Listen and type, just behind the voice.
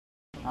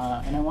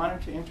And I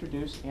wanted to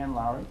introduce Ann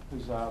Lowry,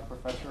 who's a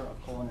professor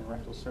of colon and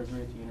rectal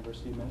surgery at the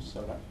University of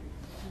Minnesota.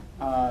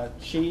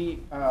 She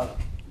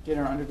did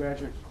her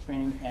undergraduate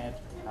training at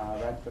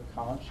Radcliffe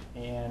College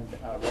and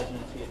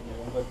residency at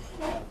New England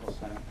Medical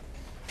Center.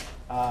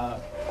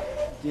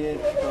 Did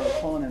her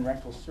colon and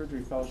rectal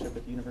surgery fellowship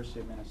at the University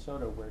of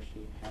Minnesota, where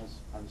she has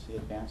obviously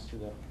advanced to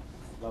the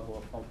level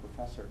of full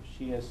professor.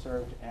 She has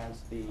served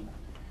as the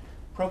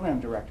program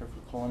director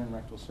for colon and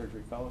rectal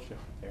surgery fellowship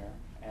there,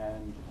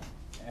 and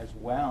as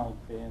well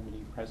been the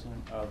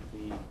president of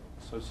the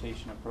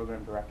Association of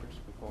Program Directors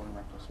for Colon and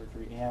Rectal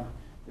Surgery, and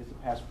is the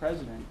past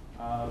president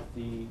of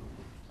the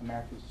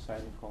American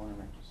Society of Colon and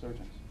Rectal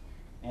Surgeons.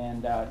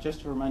 And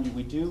just to remind you,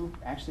 we do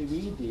actually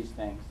read these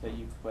things that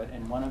you've put,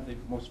 and one of the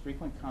most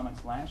frequent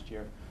comments last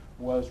year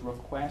was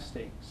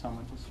requesting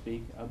someone to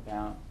speak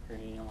about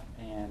perineal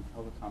and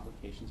pelvic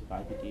complications of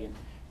IBD and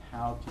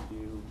how to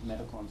do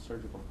medical and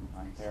surgical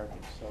combined therapy.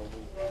 So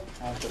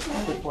we have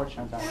the good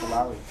fortune of Dr.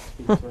 Lowry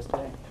speaking to us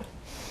today.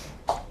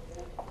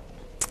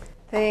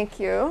 Thank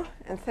you,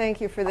 and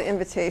thank you for the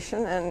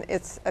invitation. And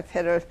I've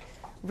had a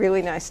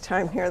really nice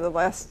time here the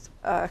last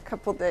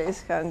couple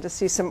days, gotten to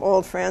see some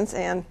old friends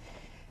and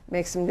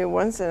make some new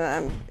ones. And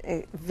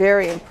I'm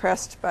very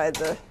impressed by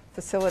the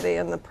facility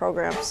and the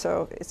program.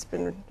 So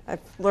I've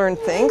learned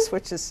things,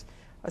 which is,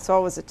 it's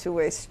always a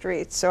two-way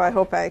street. So I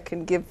hope I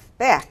can give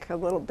back a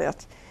little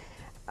bit.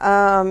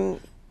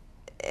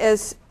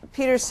 As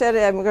Peter said,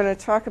 I'm going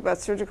to talk about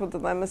surgical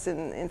dilemmas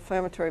in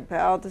inflammatory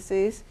bowel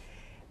disease.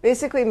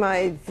 Basically,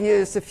 my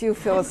views, a few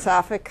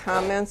philosophic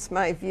comments.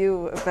 My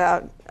view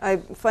about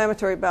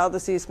inflammatory bowel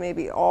disease,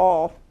 maybe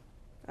all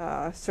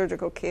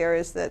surgical care,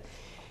 is that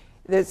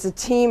it's a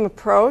team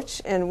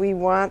approach, and we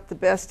want the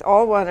best,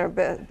 all want our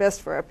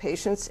best for our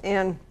patients.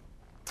 And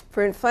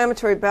for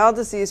inflammatory bowel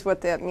disease,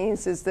 what that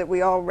means is that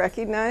we all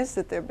recognize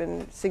that there have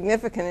been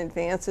significant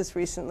advances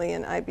recently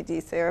in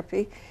IBD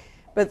therapy,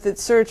 but that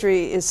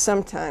surgery is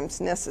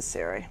sometimes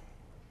necessary.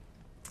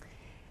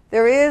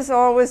 There is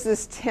always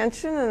this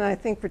tension, and I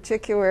think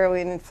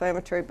particularly in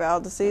inflammatory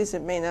bowel disease,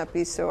 it may not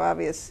be so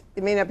obvious,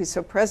 it may not be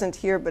so present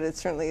here, but it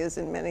certainly is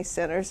in many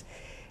centers,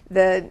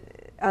 that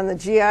on the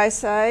GI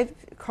side,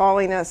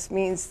 calling us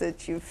means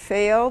that you've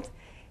failed,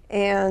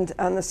 and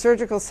on the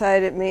surgical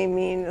side, it may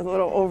mean a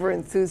little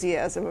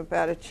over-enthusiasm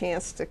about a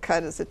chance to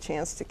cut as a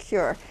chance to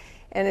cure.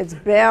 And it's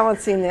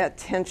balancing that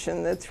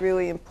tension that's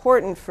really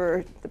important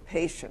for the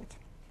patient.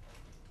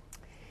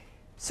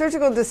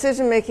 Surgical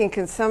decision-making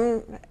can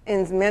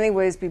in many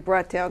ways be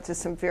brought down to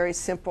some very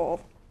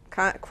simple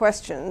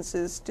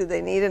questions. Do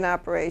they need an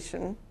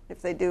operation?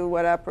 If they do,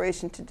 what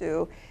operation to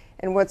do?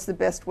 And what's the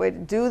best way to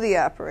do the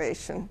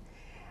operation?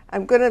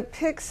 I'm going to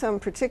pick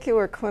some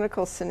particular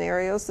clinical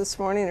scenarios this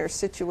morning, or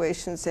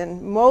situations, and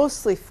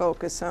mostly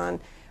focus on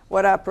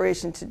what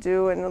operation to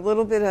do and a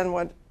little bit on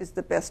what is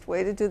the best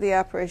way to do the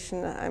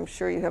operation. I'm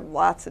sure you have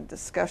lots of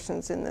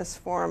discussions in this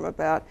forum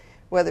about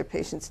whether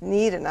patients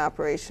need an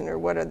operation or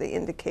what are the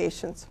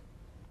indications.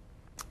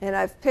 And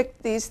I've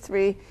picked these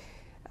three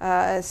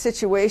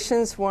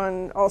situations: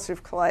 one,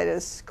 ulcerative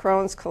colitis,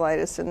 Crohn's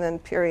colitis, and then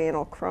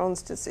perianal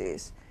Crohn's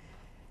disease.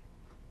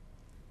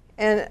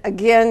 And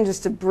again,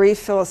 just a brief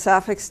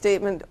philosophic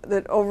statement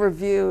that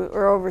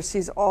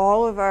oversees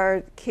all of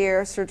our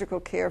care, surgical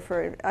care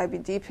for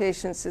IBD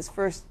patients is,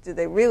 first, do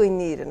they really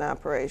need an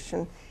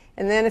operation?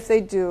 And then if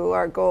they do,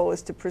 our goal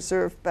is to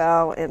preserve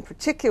bowel and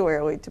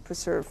particularly to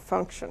preserve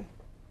function.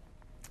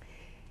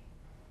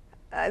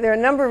 There are a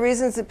number of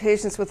reasons that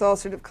patients with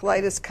ulcerative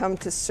colitis come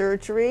to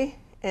surgery,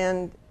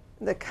 and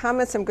the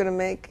comments I'm going to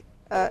make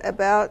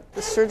about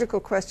the surgical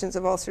questions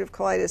of ulcerative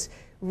colitis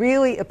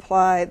really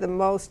apply the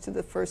most to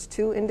the first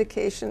two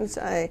indications.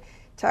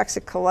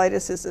 Toxic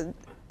colitis is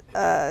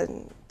a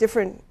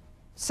different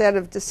set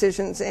of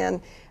decisions,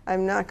 and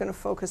I'm not going to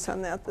focus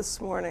on that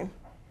this morning.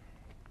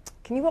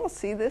 Can you all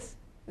see this?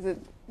 Is it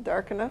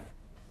dark enough?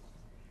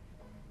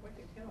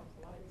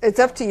 It's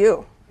up to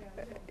you.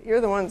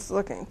 You're the ones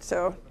looking.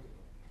 So,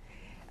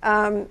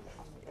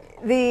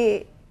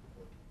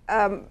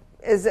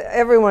 as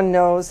everyone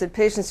knows, that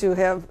patients who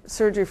have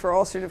surgery for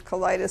ulcerative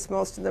colitis,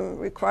 most of them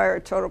require a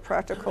total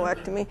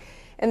proctocolectomy.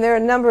 And there are a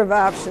number of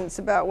options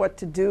about what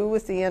to do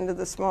with the end of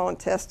the small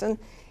intestine.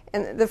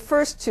 And the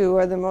first two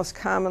are the most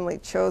commonly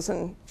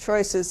chosen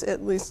choices,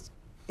 at least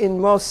in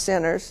most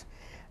centers.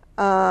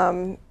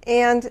 And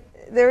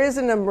there is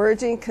an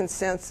emerging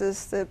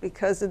consensus that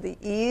because of the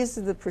ease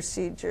of the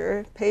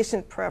procedure,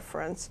 patient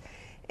preference,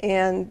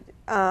 and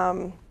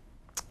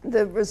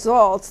the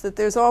results, that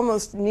there's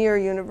almost near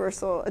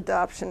universal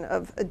adoption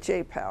of a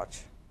J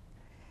pouch.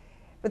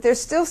 But there's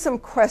still some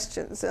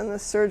questions in the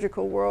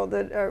surgical world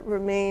that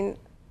remain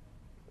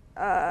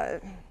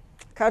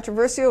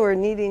controversial or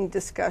needing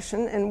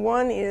discussion. And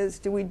one is,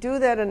 do we do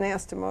that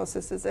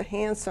anastomosis as a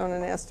hand-sewn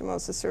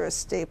anastomosis or a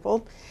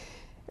stapled?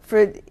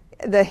 For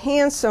the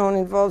hand-sewn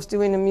involves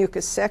doing a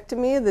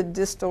mucosectomy of the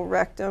distal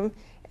rectum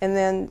and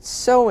then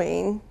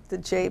sewing the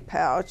J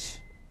pouch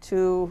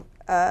to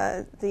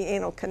the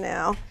anal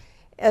canal.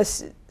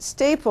 as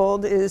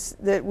stapled is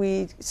that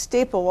we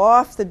staple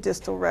off the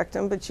distal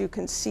rectum, but you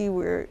can see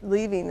we're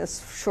leaving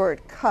this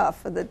short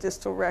cuff of the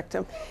distal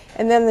rectum,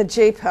 and then the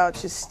J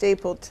pouch is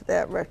stapled to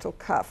that rectal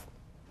cuff.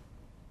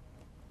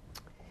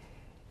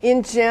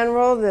 In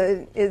general,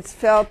 it's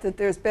felt that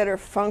there's better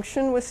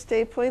function with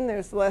stapling.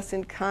 There's less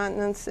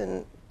incontinence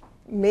and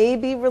may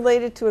be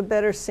related to a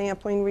better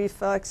sampling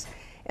reflex,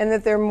 and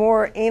that there are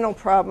more anal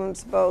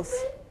problems, both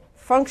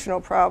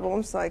functional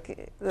problems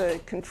like the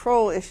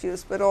control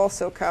issues, but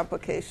also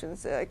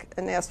complications like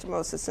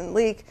anastomosis and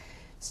leak,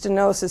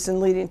 stenosis, and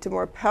leading to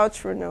more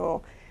pouch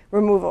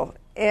removal.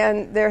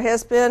 And there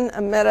has been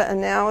a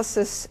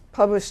meta-analysis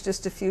published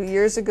just a few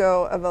years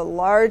ago of a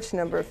large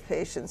number of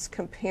patients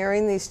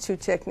comparing these two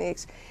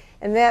techniques.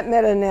 And that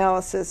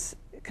meta-analysis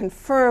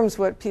confirms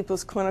what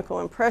people's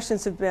clinical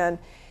impressions have been,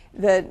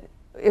 that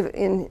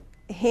in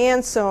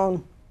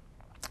hand-sewn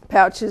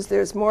pouches,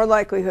 there's more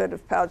likelihood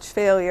of pouch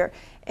failure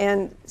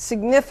and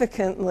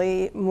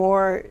significantly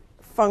more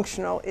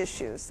functional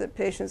issues, that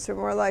patients are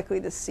more likely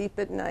to seep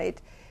at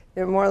night,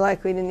 they're more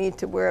likely to need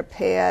to wear a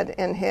pad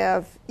and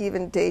have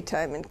even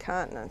daytime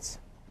incontinence.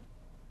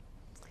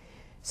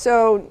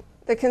 So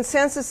the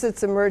consensus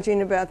that's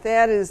emerging about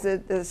that is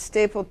that the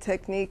stapled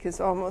technique is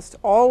almost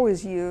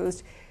always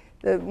used.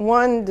 The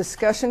one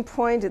discussion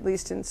point, at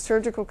least in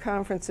surgical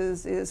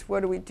conferences, is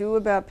what do we do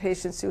about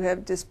patients who have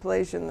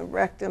dysplasia in the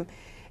rectum,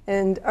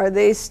 and are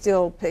they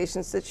still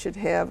patients that should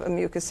have a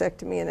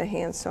mucosectomy and a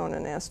hand-sewn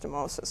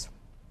anastomosis?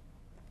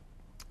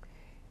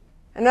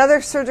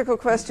 Another surgical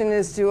question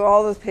is, do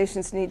all the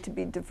patients need to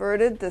be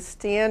diverted? The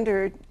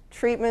standard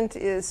treatment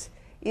is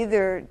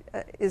either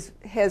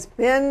has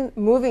been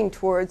moving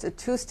towards a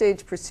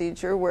two-stage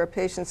procedure where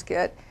patients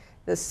get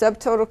the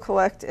total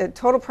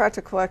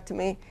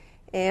proctocolectomy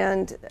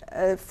and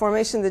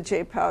formation of the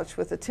J pouch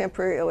with a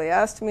temporary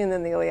ileostomy, and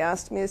then the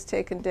ileostomy is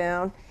taken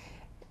down.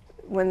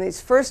 When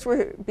these first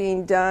were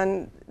being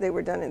done, they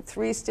were done in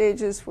 3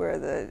 stages, where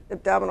the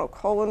abdominal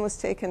colon was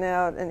taken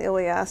out, an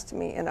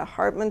ileostomy, and a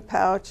Hartmann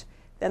pouch.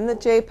 Then the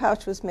J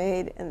pouch was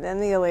made, and then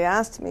the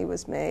ileostomy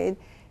was made.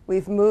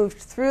 We've moved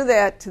through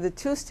that to the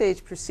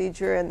 2-stage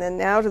procedure, and then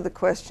now to the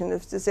question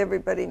of, does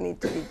everybody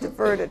need to be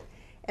diverted?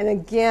 And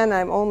again,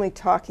 I'm only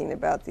talking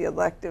about the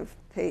elective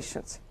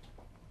patients.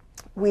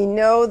 We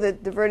know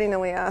that diverting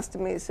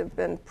ileostomies have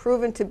been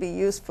proven to be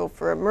useful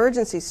for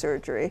emergency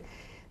surgery.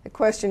 The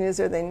question is,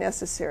 are they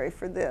necessary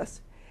for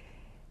this?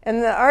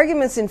 And the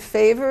arguments in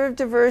favor of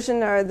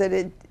diversion are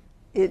that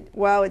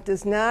while it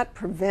does not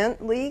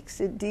prevent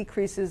leaks, it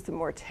decreases the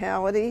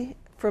mortality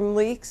from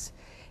leaks.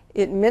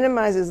 It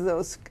minimizes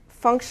those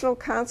functional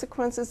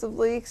consequences of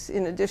leaks.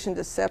 In addition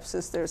to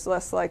sepsis, there's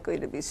less likely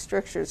to be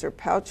strictures or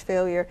pouch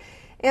failure.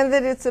 And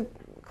that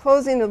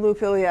closing the loop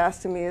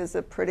ileostomy is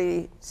a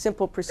pretty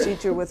simple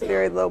procedure with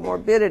very low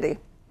morbidity.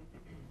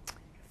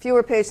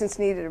 Fewer patients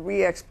needed a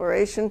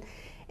re-exploration.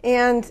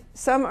 And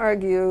some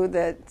argue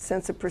that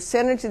since a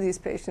percentage of these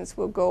patients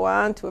will go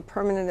on to a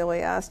permanent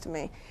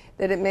ileostomy,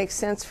 that it makes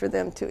sense for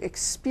them to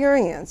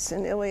experience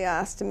an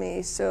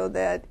ileostomy so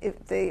that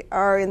if they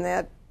are in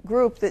that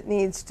group that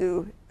needs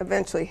to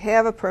eventually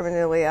have a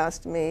permanent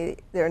ileostomy,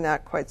 they're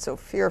not quite so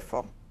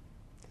fearful.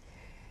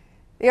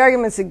 The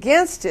arguments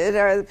against it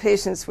are the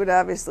patients would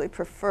obviously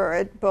prefer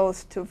it,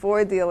 both to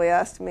avoid the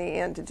ileostomy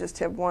and to just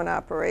have one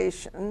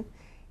operation.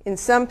 In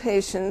some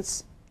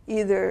patients,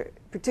 either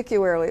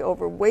particularly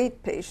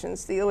overweight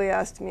patients, the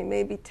ileostomy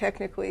may be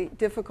technically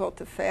difficult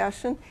to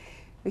fashion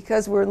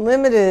because we're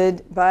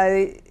limited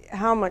by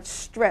how much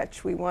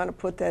stretch we want to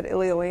put that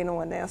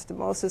ileoanal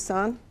anastomosis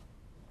on.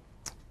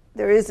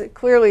 There is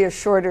clearly a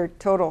shorter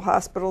total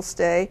hospital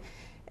stay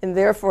and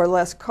therefore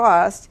less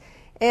cost.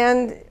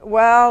 And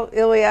while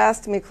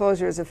ileostomy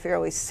closure is a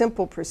fairly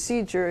simple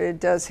procedure, it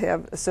does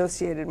have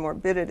associated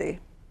morbidity.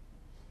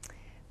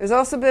 There's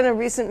also been a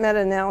recent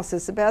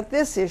meta-analysis about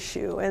this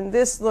issue, and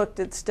this looked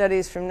at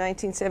studies from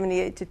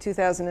 1978 to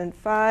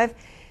 2005,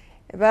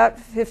 about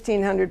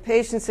 1,500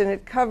 patients,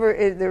 and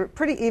they were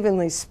pretty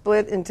evenly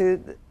split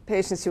into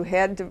patients who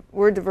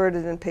were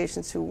diverted and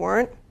patients who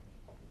weren't.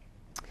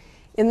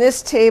 In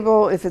this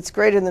table, if it's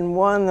greater than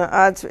 1,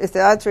 if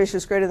the odds ratio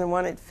is greater than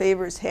 1, it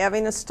favors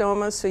having a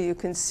stoma. So you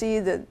can see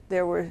that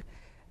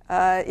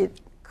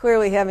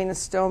clearly having a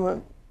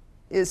stoma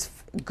is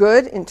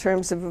good in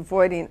terms of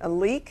avoiding a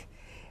leak.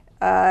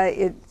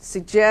 It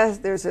suggests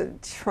there's a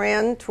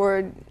trend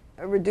toward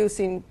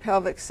reducing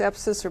pelvic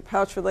sepsis or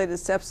pouch-related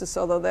sepsis,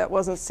 although that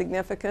wasn't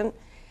significant.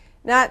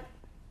 Not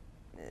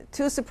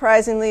too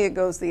surprisingly, it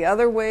goes the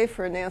other way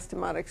for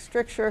anastomotic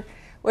stricture.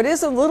 What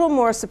is a little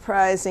more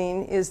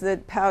surprising is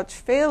that pouch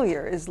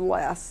failure is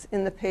less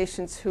in the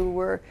patients who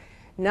were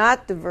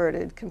not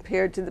diverted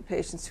compared to the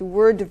patients who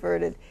were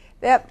diverted.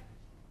 That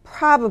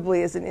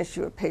probably is an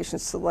issue of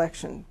patient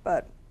selection,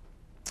 but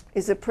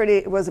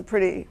it was a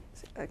pretty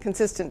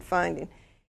consistent finding.